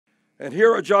And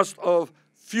here are just a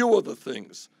few of the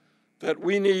things that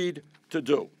we need to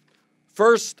do.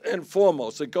 First and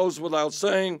foremost, it goes without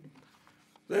saying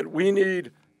that we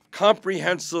need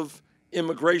comprehensive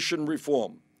immigration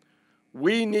reform.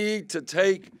 We need to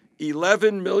take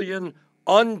 11 million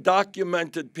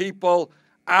undocumented people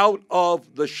out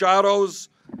of the shadows,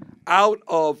 out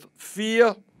of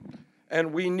fear,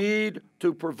 and we need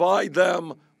to provide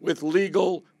them with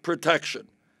legal protection.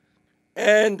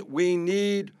 And we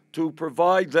need to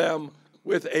provide them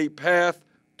with a path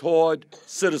toward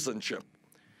citizenship.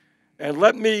 And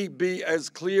let me be as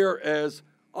clear as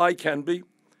I can be.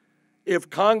 If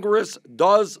Congress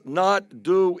does not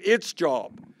do its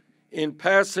job in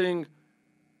passing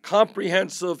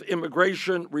comprehensive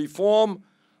immigration reform,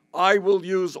 I will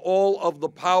use all of the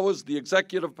powers, the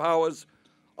executive powers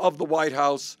of the White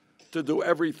House, to do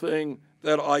everything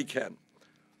that I can.